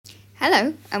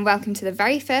Hello, and welcome to the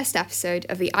very first episode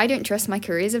of the I Don't Trust My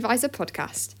Careers Advisor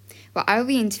podcast, where I will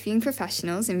be interviewing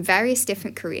professionals in various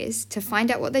different careers to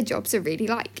find out what their jobs are really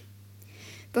like.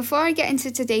 Before I get into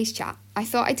today's chat, I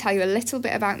thought I'd tell you a little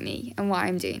bit about me and why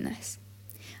I'm doing this.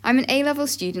 I'm an A-level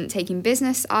student taking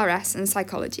business, RS and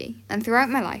psychology, and throughout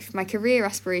my life, my career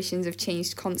aspirations have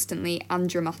changed constantly and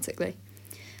dramatically.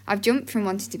 I've jumped from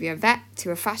wanting to be a vet to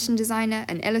a fashion designer,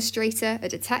 an illustrator, a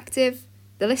detective,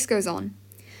 the list goes on.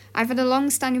 I've had a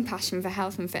long-standing passion for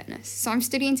health and fitness, so I'm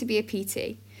studying to be a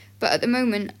PT, but at the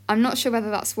moment, I'm not sure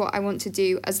whether that's what I want to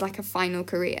do as like a final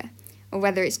career, or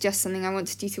whether it's just something I want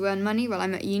to do to earn money while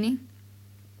I'm at uni.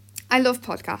 I love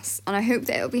podcasts, and I hope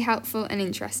that it'll be helpful and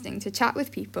interesting to chat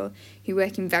with people who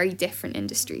work in very different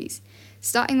industries,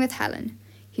 starting with Helen,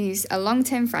 who's a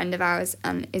long-term friend of ours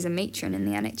and is a matron in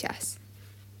the NHS.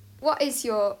 What is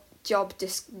your job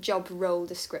role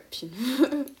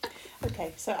description?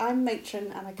 Okay, so I'm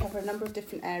matron and I cover a number of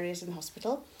different areas in the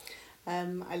hospital.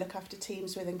 I look after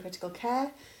teams within critical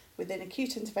care, within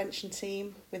acute intervention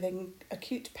team, within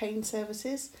acute pain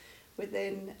services,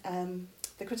 within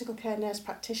the critical care nurse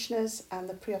practitioners and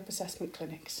the pre-op assessment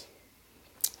clinics.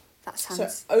 That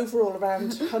sounds... So overall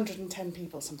around 110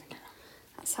 people, something like that.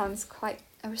 That sounds quite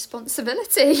a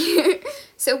responsibility.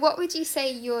 So what would you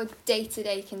say your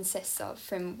day-to-day consists of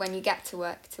from when you get to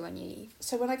work to when you leave?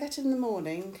 So when I get in the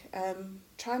morning,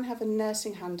 try and have a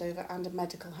nursing handover and a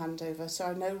medical handover, so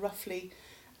I know roughly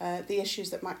the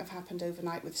issues that might have happened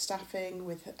overnight with staffing,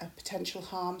 with potential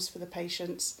harms for the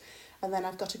patients, and then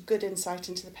I've got a good insight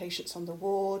into the patients on the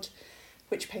ward,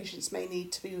 which patients may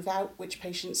need to be moved out, which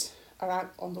patients are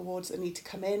out on the wards that need to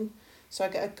come in. So I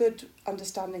get a good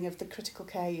understanding of the critical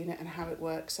care unit and how it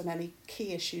works and any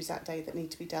key issues that day that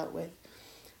need to be dealt with.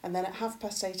 And then at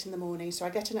 8:30 in the morning, so I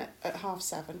get in at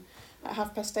 7:30. At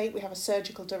 8:30 we have a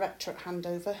surgical directorate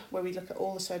handover where we look at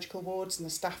all the surgical wards and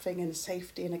the staffing and the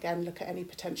safety, and again look at any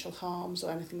potential harms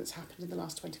or anything that's happened in the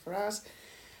last 24 hours.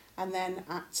 And then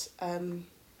at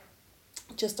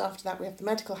just after that we have the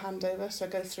medical handover, so I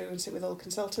go through and sit with all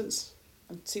consultants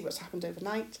and see what's happened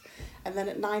overnight. And then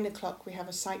at 9 o'clock we have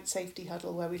a site safety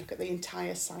huddle where we look at the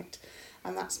entire site,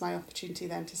 and that's my opportunity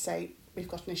then to say we've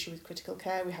got an issue with critical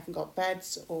care, we haven't got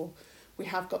beds, or we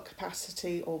have got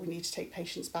capacity, or we need to take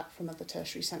patients back from other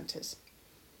tertiary centres.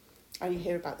 And you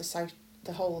hear about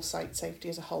the whole site safety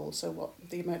as a whole, so what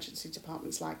the emergency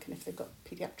department's like and if they've got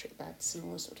paediatric beds and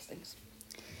all those sort of things.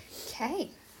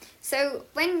 Okay, so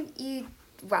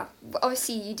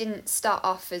obviously you didn't start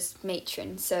off as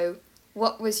matron, so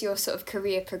what was your sort of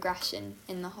career progression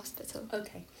in the hospital?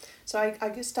 Okay, so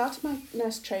I started my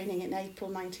nurse training in April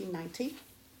 1990,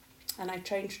 and I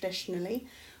trained traditionally,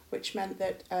 which meant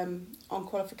that on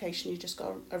qualification you just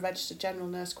got a registered general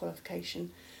nurse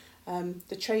qualification.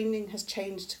 The training has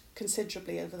changed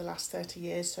considerably over the last 30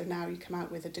 years, so now you come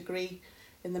out with a degree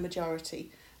in the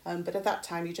majority, but at that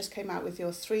time you just came out with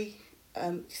your 3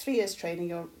 years training,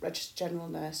 your registered general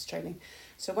nurse training.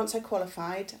 So once I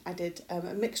qualified, I did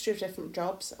a mixture of different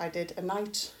jobs. I did a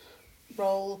night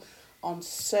role on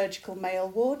surgical male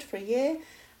ward for a year.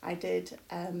 I did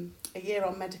a year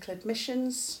on medical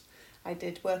admissions. I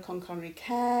did work on coronary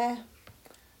care.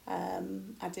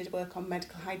 I did work on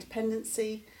medical high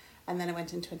dependency, and then I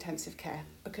went into intensive care,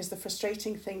 because the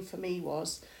frustrating thing for me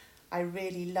was I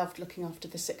really loved looking after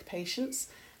the sick patients,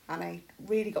 and I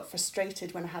really got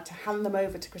frustrated when I had to hand them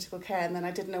over to critical care and then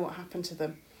I didn't know what happened to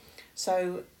them.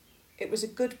 So it was a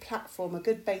good platform, a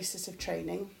good basis of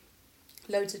training,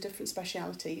 loads of different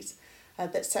specialities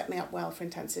that set me up well for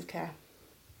intensive care.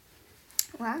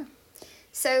 Wow.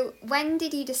 So when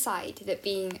did you decide that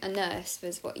being a nurse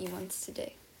was what you wanted to do?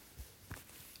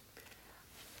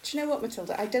 Do you know what,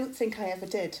 Matilda? I don't think I ever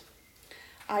did.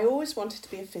 I always wanted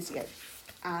to be a physio,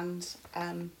 and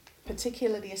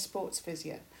particularly a sports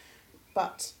physio.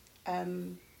 But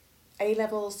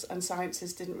A-levels and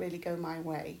sciences didn't really go my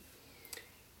way.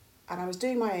 And I was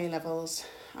doing my A-levels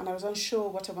and I was unsure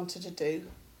what I wanted to do,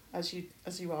 as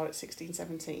you are at 16,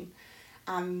 17.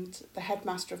 And the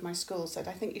headmaster of my school said,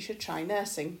 I think you should try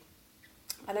nursing.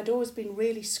 And I'd always been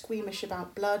really squeamish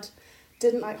about blood,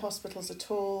 didn't like hospitals at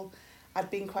all. I'd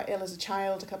been quite ill as a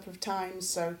child a couple of times,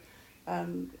 so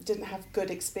didn't have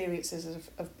good experiences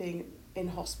of being in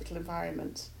hospital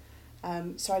environment.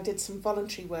 So I did some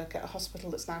voluntary work at a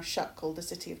hospital that's now shut called the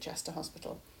City of Chester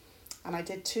Hospital. And I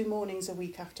did 2 mornings a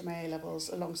week after my A-levels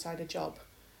alongside a job.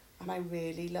 And I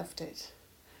really loved it.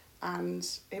 And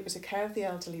it was a care of the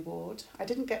elderly ward. I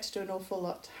didn't get to do an awful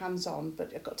lot hands-on,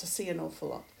 but I got to see an awful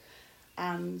lot.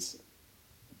 And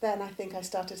then I think I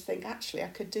started to think, actually, I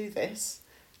could do this,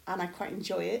 and I quite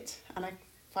enjoy it, and I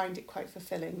find it quite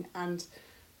fulfilling. And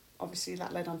obviously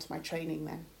that led on to my training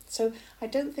then. So I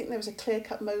don't think there was a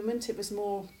clear-cut moment. It was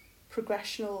more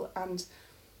progressional, and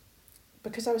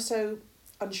because I was so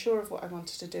unsure of what I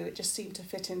wanted to do, it just seemed to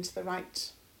fit into the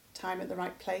right time at the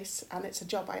right place, and it's a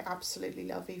job I absolutely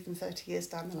love even 30 years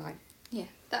down the line. Yeah,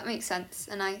 that makes sense,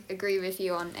 and I agree with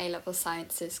you on A-level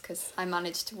sciences, because I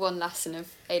managed one lesson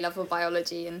of A-level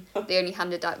biology and they only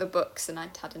handed out the books and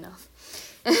I'd had enough.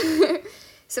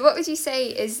 So what would you say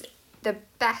is the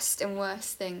best and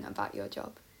worst thing about your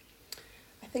job?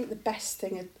 I think the best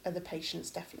thing are the patients,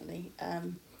 definitely.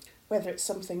 Whether it's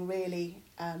something really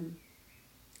an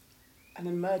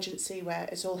emergency where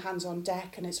it's all hands on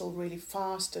deck and it's all really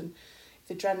fast and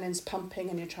the adrenaline's pumping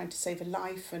and you're trying to save a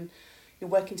life and you're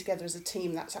working together as a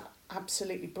team, that's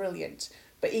absolutely brilliant.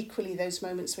 But equally, those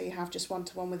moments where you have just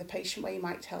one-to-one with a patient, where you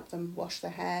might help them wash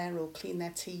their hair or clean their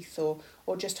teeth or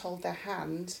just hold their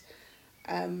hand,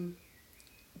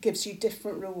 gives you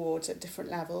different rewards at different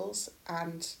levels.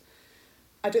 And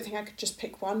I don't think I could just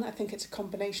pick one. I think it's a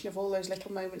combination of all those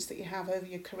little moments that you have over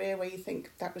your career where you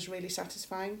think that was really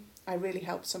satisfying. I really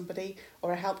helped somebody,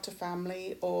 or I helped a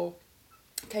family, or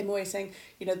came away saying,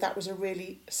 you know, that was a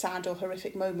really sad or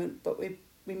horrific moment, but we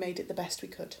made it the best we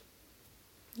could.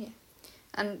 Yeah.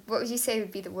 And what would you say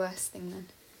would be the worst thing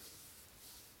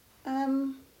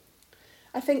then?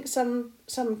 I think some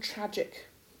tragic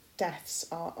deaths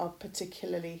are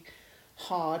particularly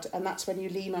hard, and that's when you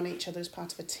lean on each other as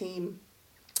part of a team.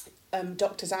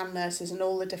 Doctors and nurses and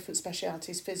all the different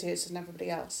specialities, physios and everybody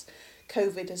else.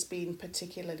 COVID has been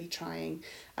particularly trying,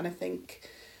 and I think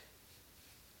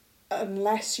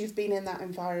unless you've been in that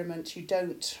environment, you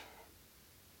don't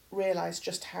realise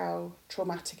just how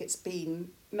traumatic it's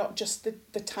been. Not just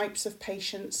the types of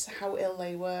patients, how ill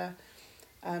they were,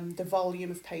 the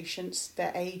volume of patients,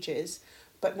 their ages,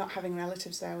 but not having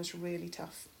relatives there was really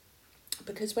tough.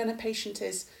 Because when a patient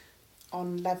is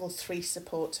on level 3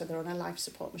 support, so they're on a life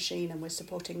support machine and we're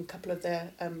supporting a couple of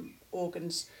their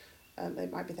organs,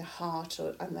 it might be their heart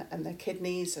and their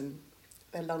kidneys and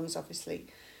their lungs, obviously.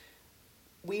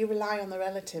 We rely on the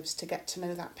relatives to get to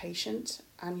know that patient,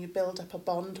 and you build up a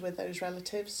bond with those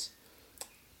relatives.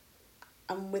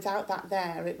 And without that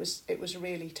there, it was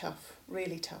really tough,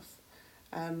 really tough.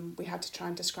 We had to try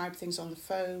and describe things on the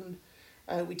phone.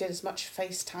 We did as much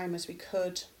FaceTime as we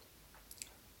could.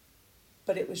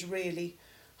 But it was really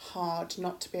hard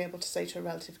not to be able to say to a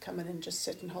relative, come in and just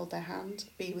sit and hold their hand,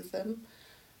 be with them.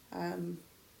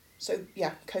 So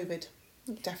yeah, COVID.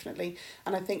 Definitely.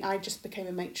 And I think I just became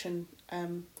a matron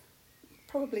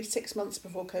probably 6 months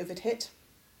before COVID hit.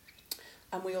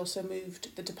 And we also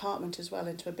moved the department as well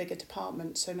into a bigger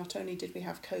department. So not only did we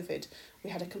have COVID, we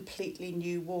had a completely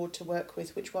new ward to work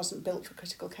with, which wasn't built for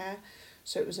critical care.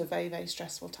 So it was a very, very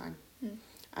stressful time.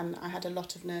 And I had a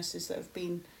lot of nurses that have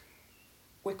been...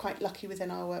 We're quite lucky within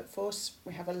our workforce.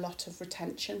 We have a lot of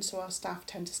retention, so our staff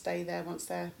tend to stay there once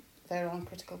they're on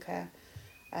critical care.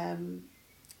 And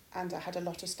I had a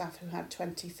lot of staff who had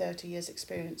 20, 30 years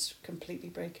experience completely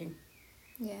breaking.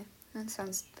 Yeah, that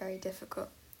sounds very difficult.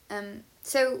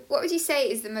 So what would you say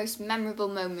is the most memorable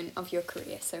moment of your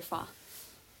career so far?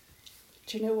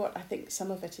 Do you know what? I think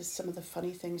some of it is some of the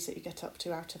funny things that you get up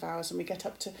to out of hours, and we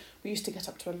used to get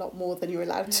up to a lot more than you're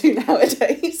allowed to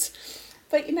nowadays.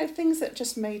 But, you know, things that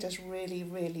just made us really,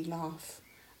 really laugh.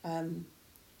 And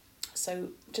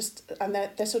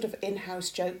they're sort of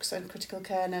in-house jokes, and critical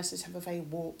care nurses have a very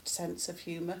warped sense of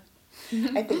humour.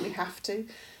 I think we have to.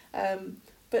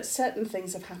 But certain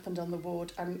things have happened on the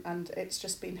ward, and it's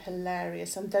just been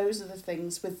hilarious. And those are the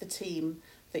things with the team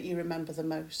that you remember the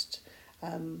most.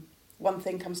 One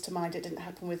thing comes to mind, it didn't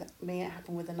happen with me, it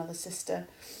happened with another sister,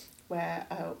 where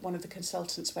one of the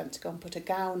consultants went to go and put a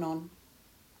gown on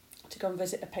to go and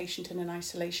visit a patient in an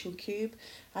isolation cube,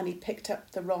 and he picked up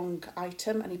the wrong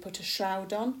item and he put a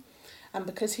shroud on, and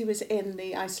because he was in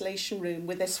the isolation room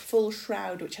with this full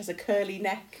shroud which has a curly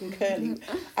neck and curly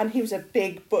and he was a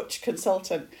big butch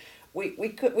consultant, we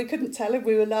couldn't tell him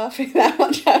we were laughing that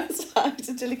much outside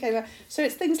until he came out. So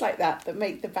it's things like that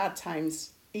make the bad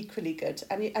times equally good,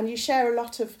 and you share a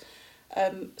lot of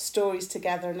stories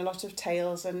together and a lot of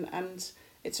tales, and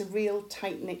it's a real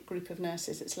tight-knit group of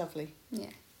nurses. It's lovely.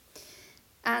 Yeah.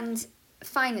 And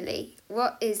finally,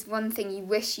 what is one thing you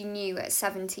wish you knew at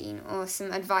 17, or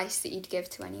some advice that you'd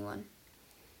give to anyone?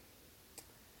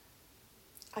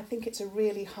 I think it's a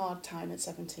really hard time at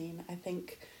 17. I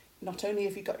think not only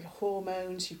have you got your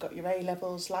hormones, you've got your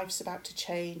A-levels, life's about to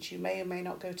change, you may or may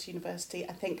not go to university.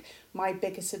 I think my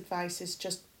biggest advice is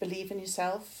just believe in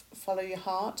yourself, follow your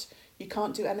heart. You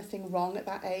can't do anything wrong at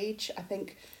that age. I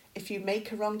think if you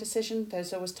make a wrong decision,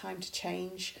 there's always time to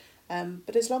change.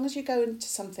 But as long as you go into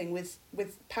something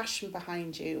with passion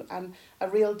behind you and a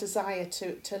real desire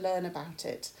to learn about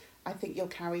it, I think you'll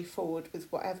carry forward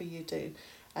with whatever you do.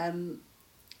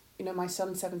 You know, my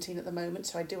son's 17 at the moment,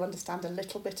 so I do understand a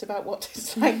little bit about what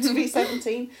it's like to be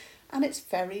 17. And it's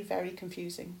very, very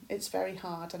confusing. It's very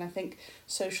hard. And I think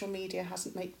social media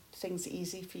hasn't made things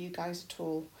easy for you guys at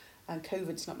all. And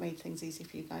COVID's not made things easy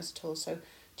for you guys at all. So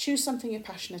choose something you're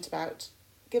passionate about,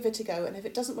 give it a go. And if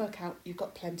it doesn't work out, you've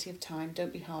got plenty of time.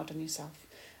 Don't be hard on yourself.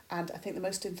 And I think the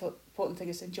most important thing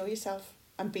is enjoy yourself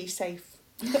and be safe.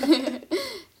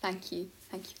 Thank you.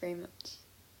 Thank you very much.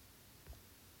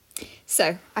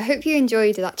 So, I hope you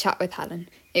enjoyed that chat with Helen.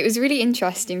 It was really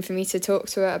interesting for me to talk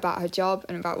to her about her job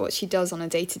and about what she does on a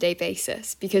day-to-day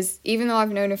basis, because even though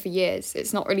I've known her for years,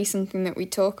 it's not really something that we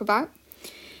talk about.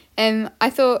 I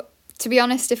thought, to be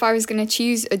honest, if I was going to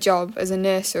choose a job as a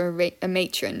nurse or a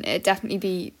matron, it'd definitely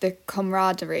be the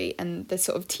camaraderie and the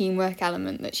sort of teamwork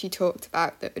element that she talked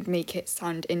about that would make it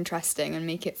sound interesting and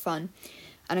make it fun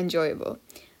and enjoyable.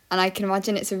 And I can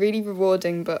imagine it's a really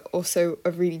rewarding but also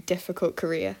a really difficult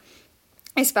career,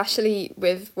 especially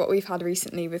with what we've had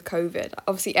recently with COVID.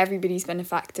 Obviously, everybody's been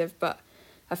affected, but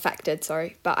I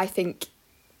think,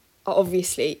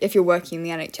 obviously, if you're working in the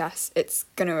NHS, it's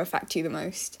going to affect you the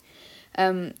most.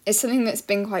 It's something that's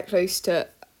been quite close to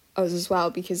us as well,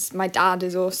 because my dad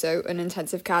is also an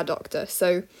intensive care doctor.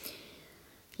 So,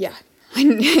 yeah,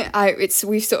 we've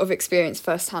sort of experienced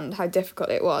firsthand how difficult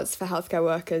it was for healthcare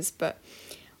workers, but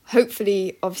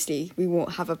hopefully, obviously, we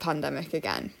won't have a pandemic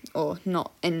again, or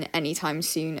not in any time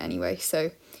soon anyway.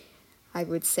 So I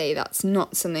would say that's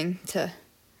not something to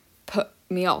put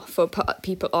me off or put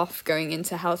people off going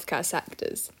into healthcare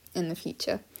sectors in the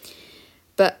future.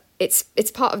 But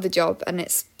it's part of the job, and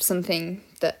it's something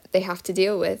that they have to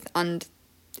deal with. And,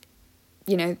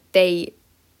 you know, they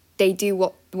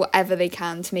do whatever they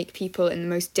can to make people in the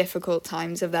most difficult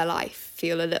times of their life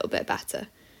feel a little bit better.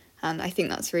 And I think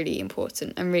that's really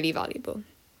important and really valuable.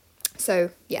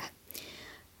 So, yeah,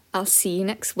 I'll see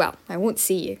you I won't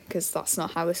see you because that's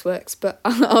not how this works, but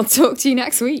I'll talk to you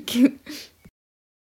next week.